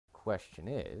question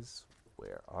is,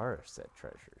 where are said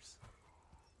treasures?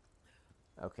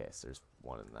 Okay, so there's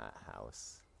one in that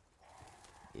house.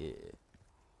 Yeah.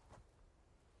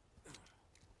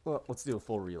 Well, let's do a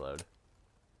full reload.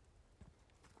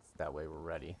 That way we're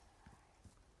ready.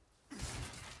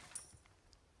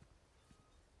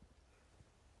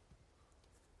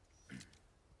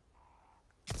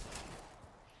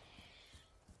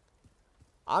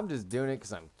 I'm just doing it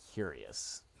because I'm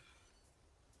curious.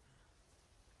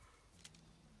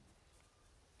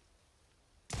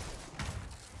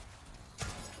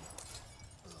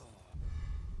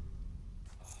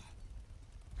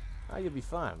 Oh, you'll be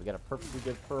fine. We got a perfectly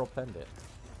good pearl pendant.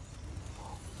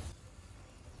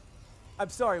 I'm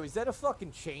sorry, was that a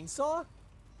fucking chainsaw?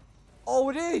 Oh,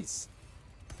 it is!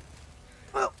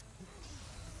 Oh!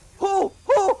 Oh!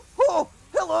 Oh! Oh!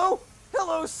 Hello!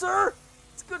 Hello, sir!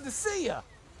 It's good to see ya!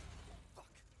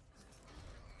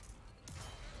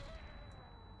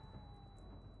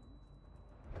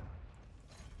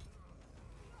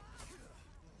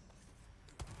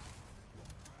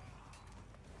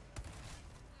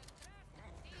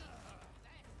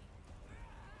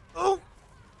 Oh!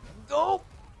 Oh!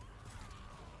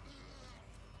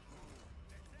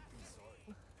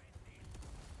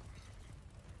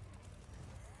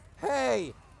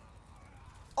 Hey!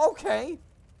 Okay!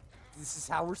 This is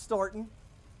how we're starting.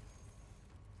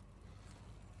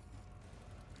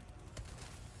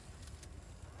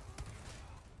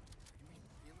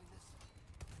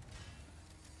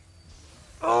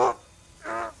 Oh!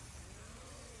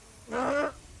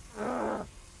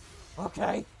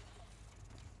 Okay.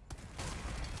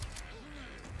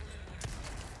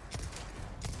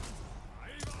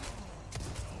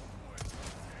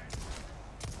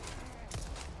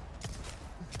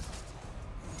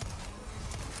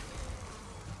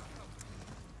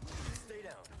 Stay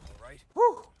down, all right?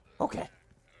 Whew. Okay.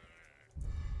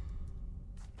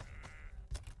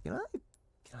 Can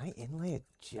I inlay a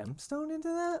gemstone into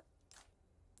that?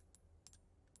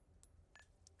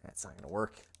 That's not gonna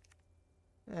work.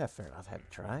 Yeah, fair enough. Had to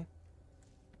try.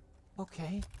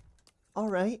 Okay.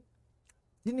 Alright.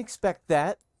 Didn't expect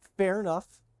that. Fair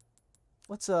enough.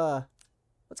 Let's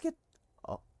get...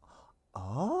 Oh.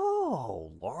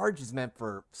 Oh! Large is meant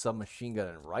for submachine gun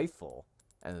and rifle.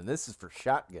 And then this is for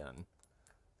shotgun.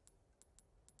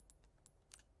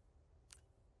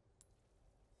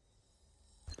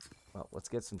 Well, let's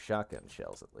get some shotgun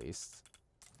shells at least.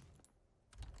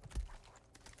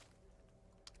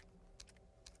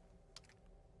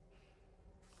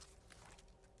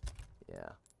 Yeah.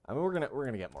 I mean, we're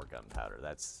gonna get more gunpowder.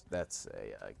 That's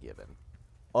a given.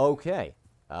 Okay.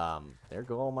 There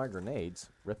go all my grenades.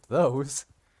 Rip those.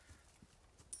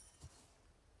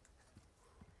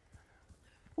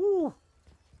 Woo.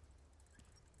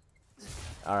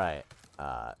 All right.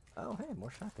 Oh, hey,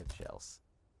 more shotgun shells.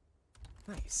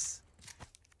 Nice.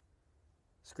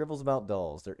 Scribbles about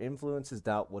dolls. Their influences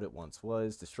doubt what it once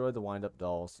was. Destroy the wind-up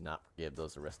dolls. Do not forgive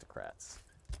those aristocrats.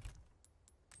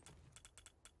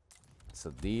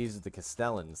 So these are the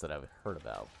Castellans that I've heard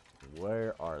about.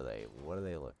 Where are they? What do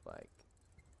they look like?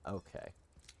 Okay.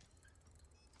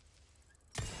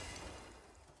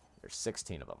 There's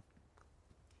 16 of them.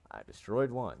 I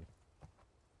destroyed one.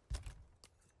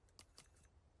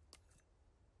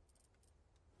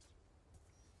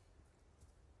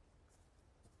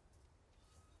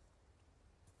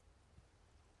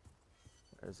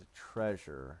 There's a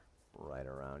treasure right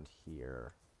around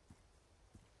here.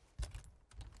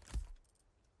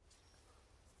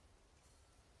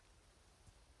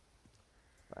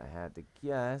 If I had to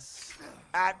guess...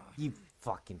 Ah, you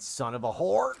fucking son of a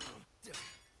whore!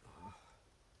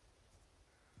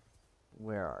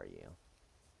 Where are you?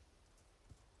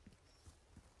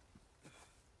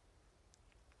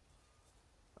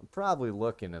 I'm probably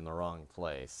looking in the wrong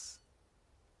place.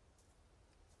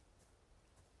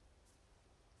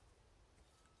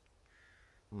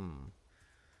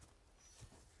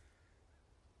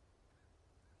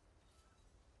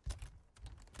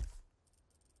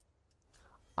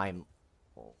 I'm...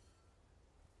 Oh.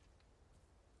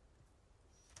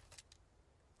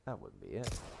 That wouldn't be it.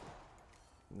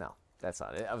 No, that's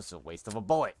not it. That was a waste of a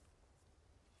bullet.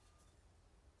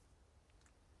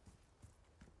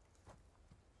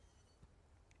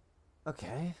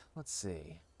 Okay, let's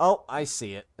see. Oh, I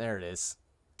see it. There it is.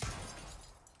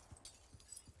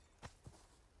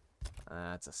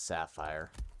 That's a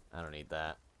sapphire. I don't need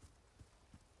that.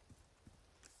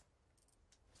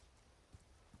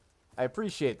 I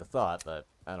appreciate the thought, but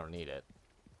I don't need it.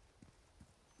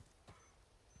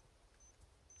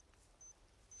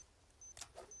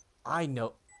 I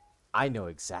know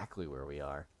exactly where we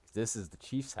are. This is the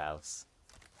chief's house.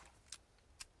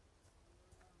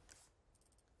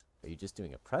 you just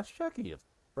doing a press check, or are you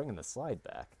bringing the slide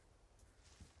back?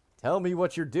 Tell me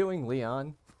what you're doing,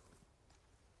 Leon.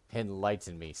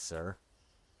 Enlighten me, sir.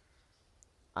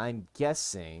 I'm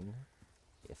guessing,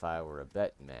 if I were a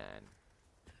betting man,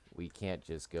 we can't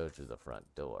just go through the front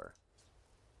door.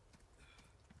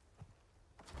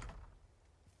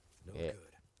 No Yeah. good.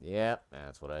 Yep,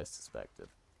 that's what I suspected.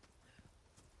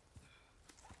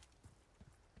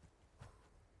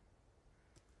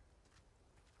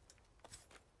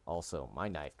 Also, my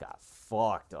knife got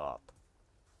fucked up.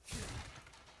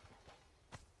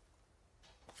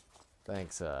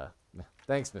 Thanks,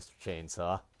 thanks, Mr.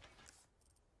 Chainsaw.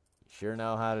 You sure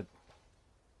know how to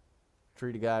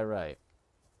treat a guy right.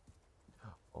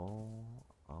 Oh,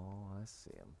 I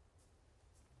see him.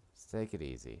 Let's take it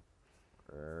easy.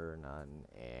 We're not in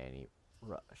any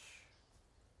rush.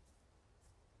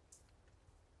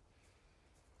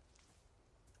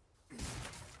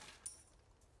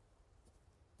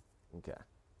 Okay.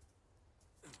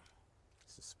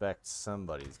 Suspect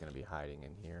somebody's gonna be hiding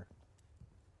in here.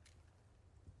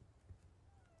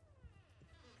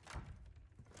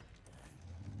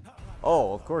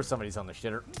 Oh, of course somebody's on the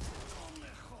shitter.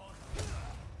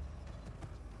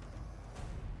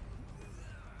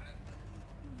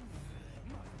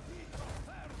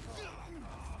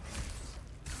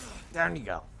 Down you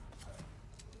go.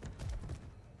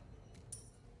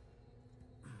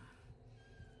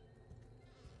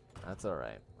 That's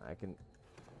alright. I can...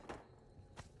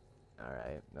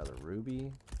 Alright, another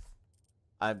ruby.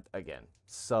 I'm, again,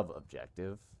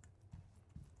 sub-objective.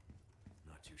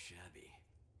 Not too shabby.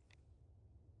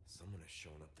 Someone has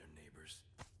shown up their neighbors.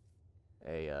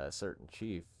 A certain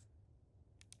chief.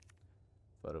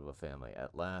 Foot of a family.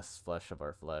 At last, flesh of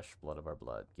our flesh, blood of our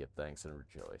blood. Give thanks and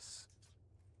rejoice.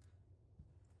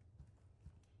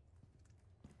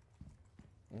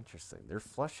 Interesting. They're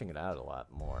fleshing it out a lot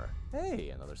more. Hey,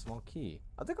 another small key.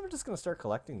 I think I'm just going to start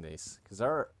collecting these, because there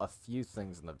are a few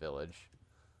things in the village.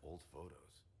 Old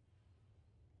photos.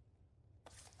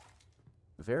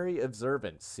 Very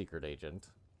observant, secret agent.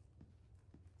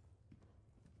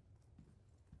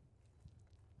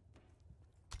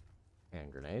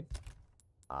 Hand grenade.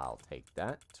 I'll take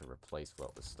that to replace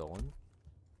what was stolen.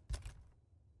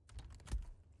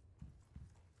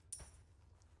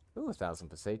 Ooh, 1,000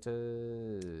 pesetas.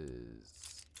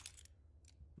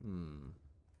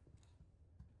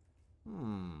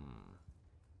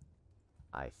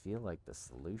 I feel like the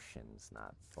solution's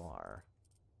not far.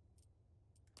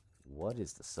 What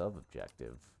is the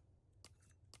sub-objective?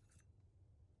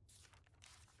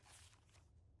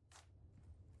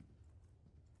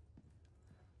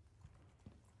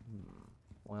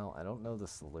 Well, I don't know the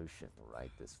solution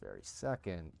right this very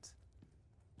second.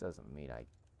 Doesn't mean I...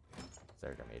 Is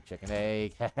there gonna be a chicken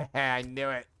egg? I knew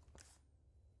it!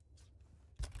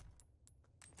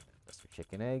 Mr.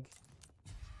 Chicken Egg.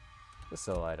 Just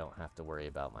so I don't have to worry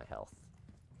about my health.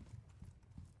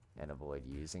 And avoid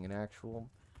using an actual...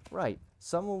 Right,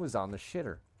 someone was on the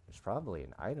shitter. There's probably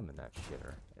an item in that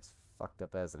shitter. As fucked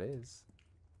up as it is.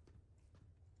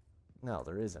 No,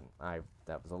 there isn't.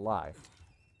 That was a lie.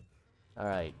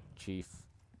 Alright, Chief.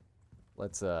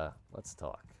 Let's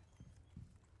talk.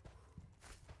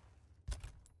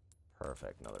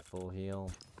 Perfect. Another full heal.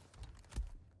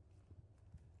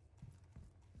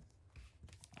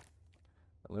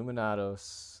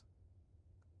 Illuminados.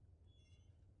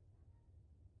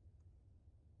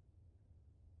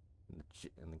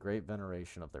 In the great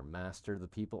veneration of their master, the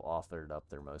people offered up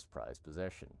their most prized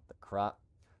possession. The crop.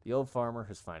 The old farmer,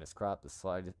 his finest crop. The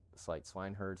slight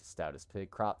swineherd, his stoutest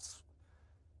pig. Crop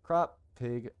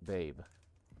pig babe.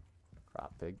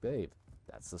 Crop pig babe.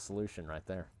 That's the solution right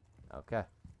there. Okay.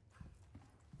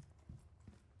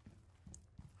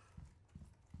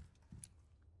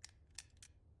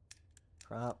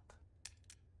 Crop.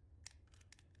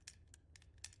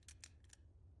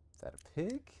 Is that a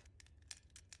pig?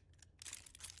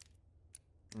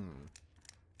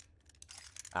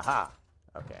 Aha!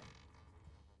 Okay.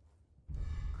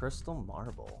 Crystal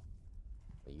marble.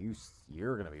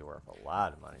 You're gonna be worth a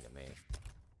lot of money to me.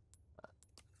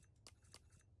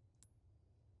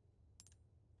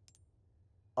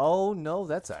 Oh no,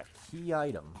 that's a key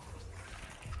item.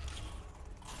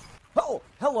 Oh,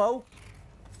 hello!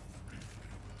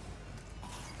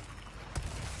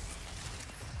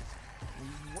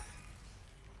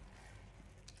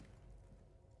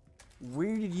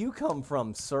 Where did you come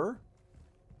from, sir?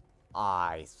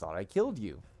 I thought I killed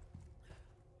you.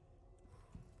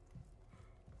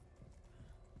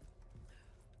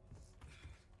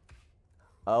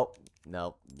 Oh,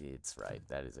 no, it's right.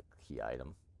 That is a key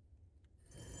item.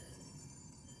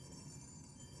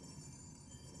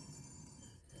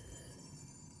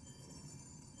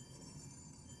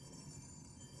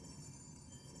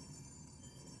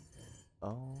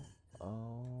 Oh,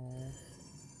 oh.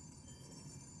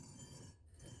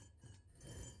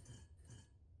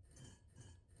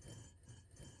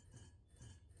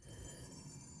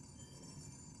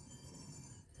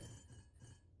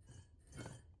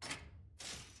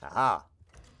 Aha!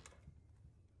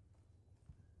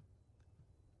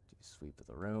 Do a sweep of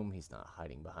the room. He's not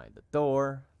hiding behind the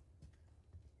door.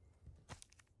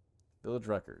 Village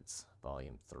Records,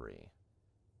 Volume 3.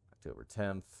 October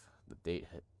 10th.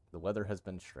 The weather has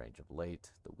been strange of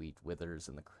late. The wheat withers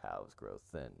and the cows grow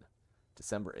thin.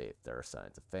 December 8th. There are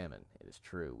signs of famine. It is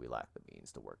true, we lack the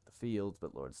means to work the fields,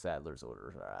 but Lord Sadler's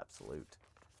orders are absolute.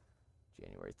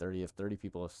 January 30th. 30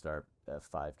 people have starved.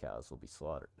 5 cows will be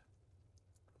slaughtered.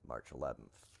 March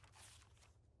 11th.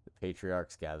 The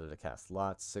patriarchs gather to cast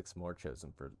lots. 6 more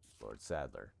chosen for Lord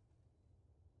Sadler.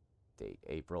 Date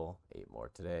April. 8 more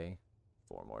today.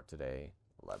 4 more today.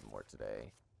 11 more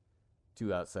today.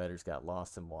 2 outsiders got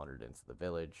lost and wandered into the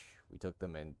village. We took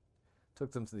them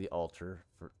to the altar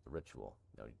for the ritual.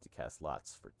 No need to cast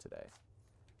lots for today.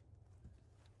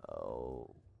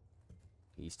 Oh,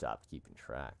 he stopped keeping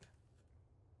track.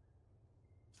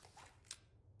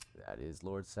 That is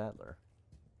Lord Sadler.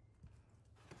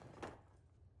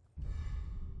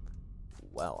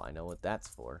 Well, I know what that's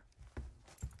for.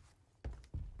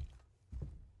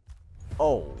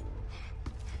 Oh.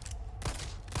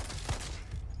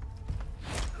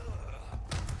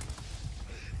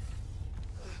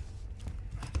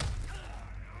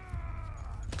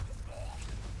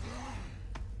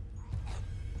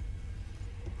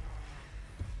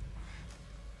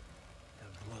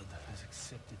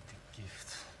 Accepted the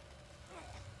gift.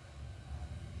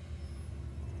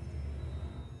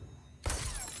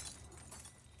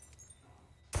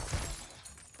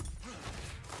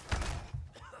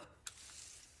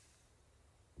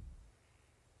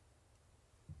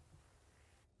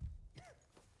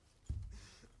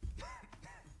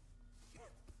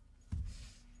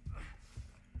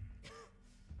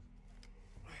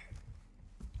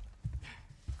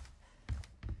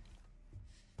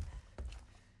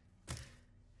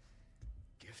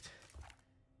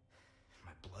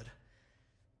 My blood.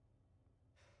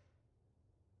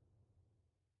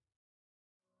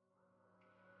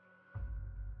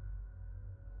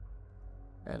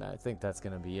 And I think that's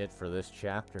going to be it for this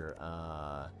chapter.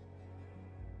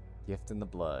 Gift in the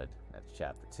Blood. That's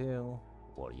chapter 2.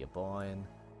 What are you buying?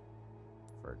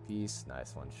 For a piece.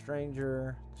 Nice one,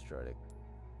 stranger. Destroyed it.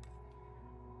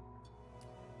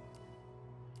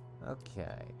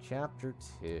 Okay, chapter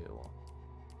 2.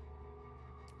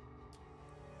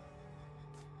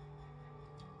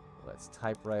 Let's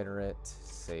typewriter it.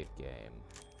 Save game.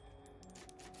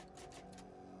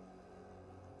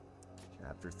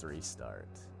 Chapter 3 start.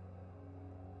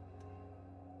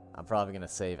 I'm probably going to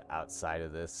save outside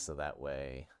of this so that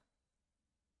way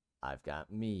I've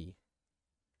got me.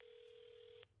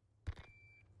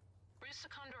 Bruce to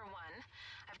Condor 1,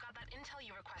 I've got that intel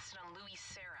you requested on Louis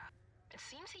Serra. It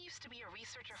seems he used to be a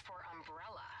researcher for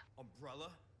Umbrella.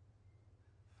 Umbrella?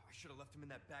 I should have left him in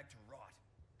that bag to rot.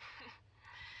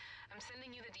 I'm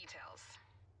sending you the details.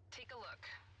 Take a look,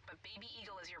 but Baby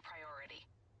Eagle is your priority.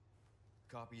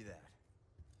 Copy that.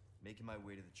 Making my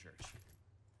way to the church.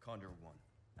 Condor 1,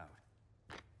 out.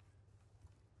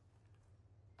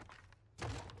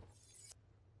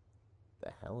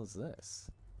 The hell is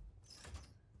this?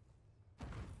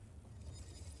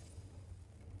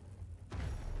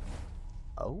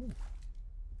 Oh,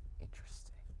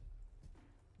 interesting.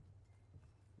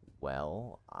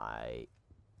 Well, are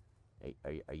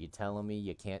you telling me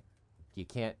you can't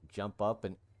jump up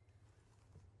and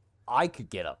I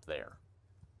could get up there?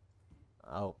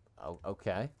 Oh,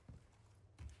 okay.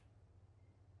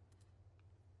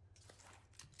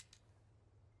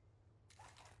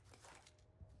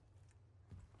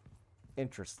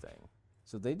 Interesting.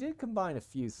 So they did combine a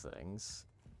few things.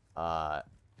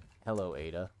 Hello,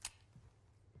 Ada.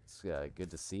 It's good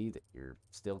to see that you're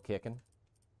still kicking.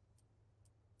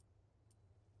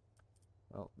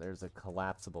 Well, there's a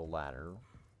collapsible ladder.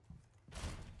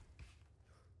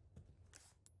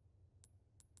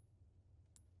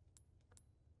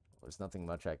 There's nothing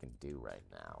much I can do right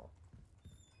now.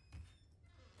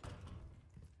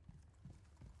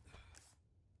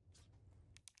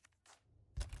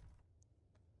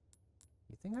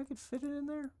 You think I could fit it in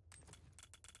there?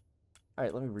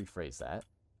 Alright, let me rephrase that.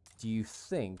 Do you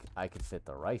think I could fit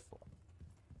the rifle?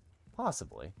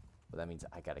 Possibly, but that means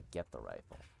I gotta get the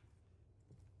rifle.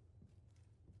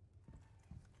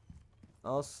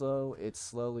 Also, it's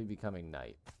slowly becoming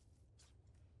night.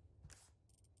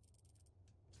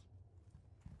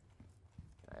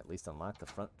 Can I at least unlock the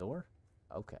front door?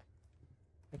 Okay.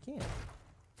 I can.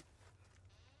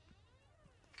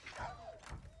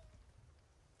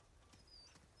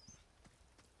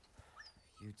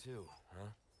 too, huh?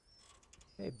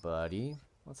 Hey, buddy.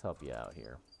 Let's help you out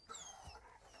here.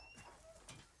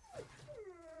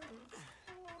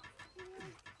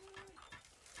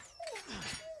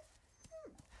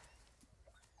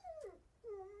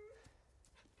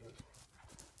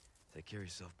 Take care of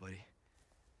yourself, buddy.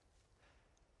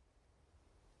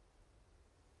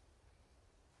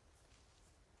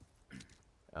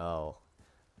 Oh.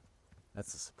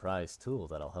 That's a surprise tool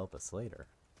that'll help us later.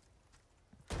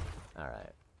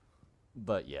 Alright.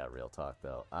 But yeah, real talk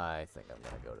though. I think I'm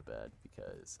gonna go to bed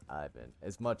because I've been,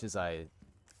 as much as I...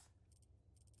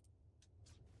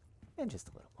 And just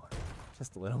a little more.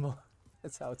 Just a little more.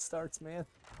 That's how it starts, man.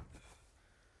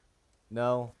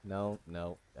 No, no,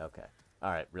 no. Okay.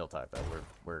 Alright, real talk though.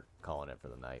 We're calling it for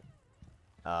the night.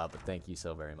 But thank you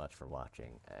so very much for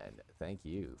watching, and thank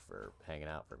you for hanging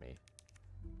out for me.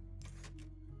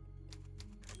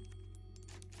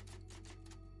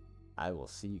 I will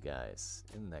see you guys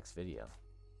in the next video.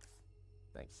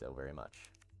 Thank you so very much.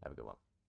 Have a good one.